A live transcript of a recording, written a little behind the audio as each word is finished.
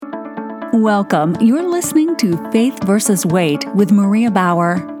Welcome. You're listening to Faith versus Weight with Maria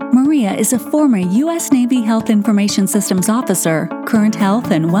Bauer. Maria is a former U.S. Navy Health Information Systems officer, current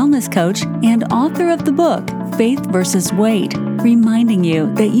health and wellness coach, and author of the book Faith versus Weight, reminding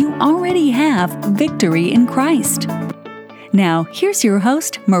you that you already have victory in Christ. Now, here's your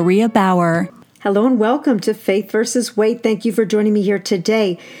host, Maria Bauer. Hello and welcome to Faith versus Weight. Thank you for joining me here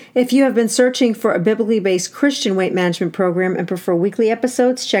today. If you have been searching for a biblically based Christian weight management program and prefer weekly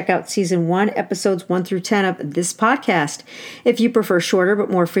episodes, check out Season 1, Episodes 1 through 10 of this podcast. If you prefer shorter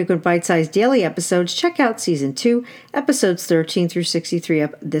but more frequent bite-sized daily episodes, check out Season 2, Episodes 13 through 63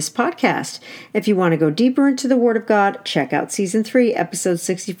 of this podcast. If you want to go deeper into the Word of God, check out Season 3, Episodes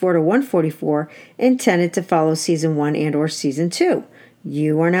 64 to 144, intended to follow Season 1 and or Season 2.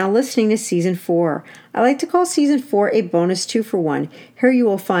 You are now listening to Season 4. I like to call Season 4 a bonus 2-for-1. Here you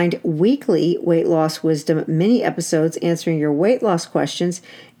will find weekly weight loss wisdom mini episodes answering your weight loss questions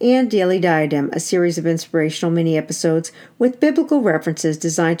and Daily Diadem, a series of inspirational mini episodes with biblical references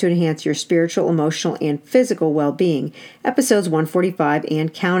designed to enhance your spiritual, emotional, and physical well-being. Episodes 145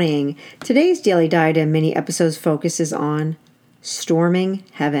 and counting. Today's Daily Diadem mini episodes focuses on storming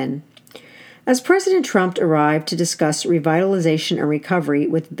heaven. As President Trump arrived to discuss revitalization and recovery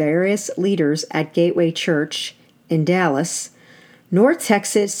with various leaders at Gateway Church in Dallas, North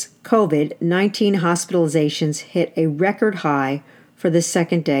Texas COVID-19 hospitalizations hit a record high for the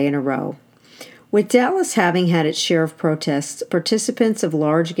second day in a row. With Dallas having had its share of protests, participants of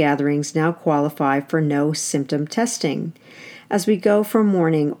large gatherings now qualify for no symptom testing. As we go from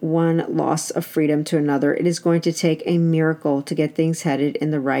mourning one loss of freedom to another, it is going to take a miracle to get things headed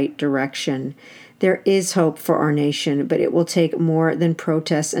in the right direction. There is hope for our nation, but it will take more than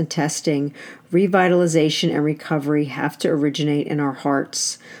protests and testing. Revitalization and recovery have to originate in our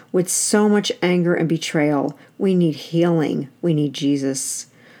hearts. With so much anger and betrayal, we need healing. We need Jesus.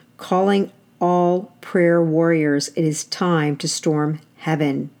 Calling all prayer warriors, it is time to storm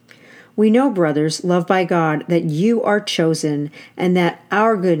heaven. We know, brothers, loved by God, that you are chosen and that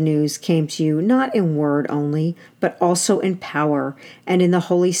our good news came to you not in word only, but also in power and in the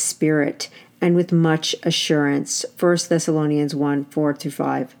Holy Spirit and with much assurance. 1 Thessalonians 1,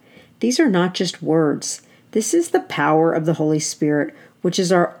 4-5. These are not just words. This is the power of the Holy Spirit, which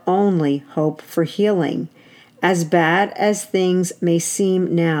is our only hope for healing. As bad as things may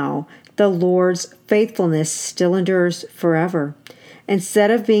seem now, the Lord's faithfulness still endures forever.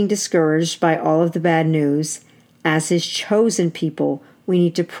 Instead of being discouraged by all of the bad news, as His chosen people, we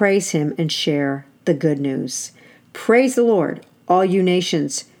need to praise Him and share the good news. Praise the Lord, all you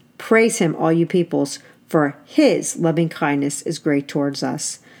nations. Praise Him, all you peoples, for His loving kindness is great towards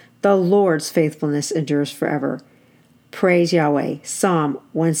us. The Lord's faithfulness endures forever. Praise Yahweh. Psalm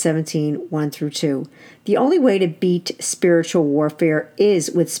 117, 1-2. The only way to beat spiritual warfare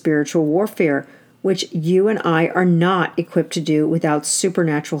is with spiritual warfare, which you and I are not equipped to do without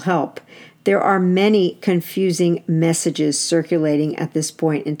supernatural help. There are many confusing messages circulating at this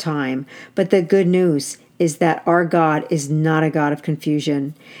point in time, but the good news is that our God is not a God of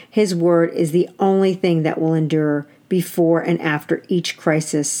confusion. His word is the only thing that will endure before and after each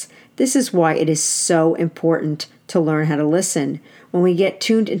crisis. This is why it is so important to learn how to listen. When we get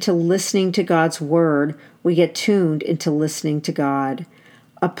tuned into listening to God's word, we get tuned into listening to God.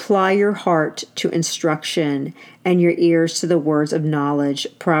 Apply your heart to instruction and your ears to the words of knowledge.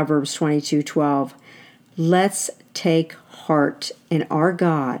 Proverbs 22:12. Let's take heart in our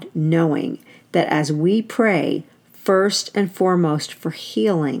God, knowing that as we pray, first and foremost for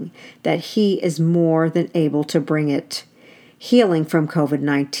healing, that He is more than able to bring it. Healing from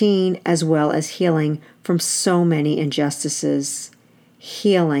COVID-19 as well as healing from so many injustices.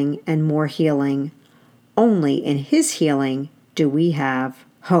 Healing and more healing. Only in His healing do we have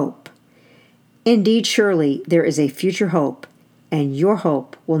hope. Indeed, surely there is a future hope, and your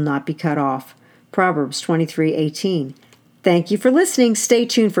hope will not be cut off. Proverbs 23:18. Thank you for listening. Stay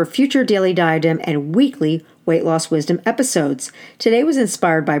tuned for future Daily Diadem and weekly weight loss wisdom episodes. Today was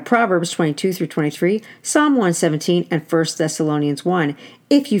inspired by Proverbs 22-23, Psalm 117, and 1 Thessalonians 1.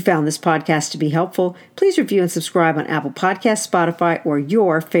 If you found this podcast to be helpful, please review and subscribe on Apple Podcasts, Spotify, or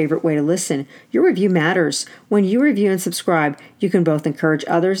your favorite way to listen. Your review matters. When you review and subscribe, you can both encourage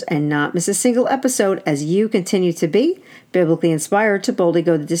others and not miss a single episode as you continue to be biblically inspired to boldly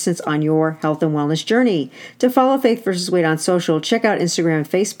go the distance on your health and wellness journey. To follow Faith versus Weight on social, check out Instagram and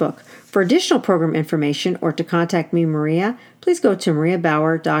Facebook. For additional program information or to contact me, Maria, please go to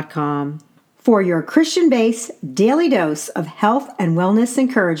mariabauer.com. For your Christian-based daily dose of health and wellness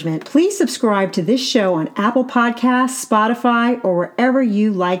encouragement, please subscribe to this show on Apple Podcasts, Spotify, or wherever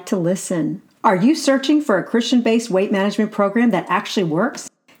you like to listen. Are you searching for a Christian-based weight management program that actually works?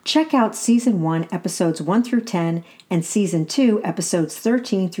 Check out Season 1, Episodes 1 through 10, and Season 2, Episodes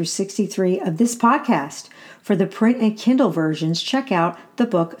 13 through 63 of this podcast. For the print and Kindle versions, check out the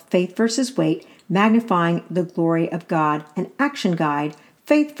book Faith vs. Weight, Magnifying the Glory of God, an action guide,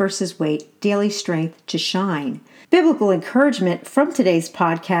 Faith vs. Weight, Daily Strength to Shine. Biblical encouragement from today's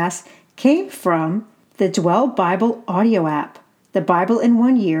podcast came from the Dwell Bible audio app, the Bible in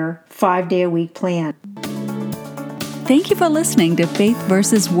 1 Year, 5-day-a-week plan. Thank you for listening to Faith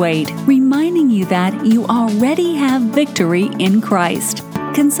vs. Weight, reminding you that you already have victory in Christ.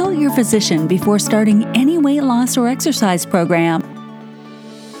 Consult your physician before starting any weight loss or exercise program.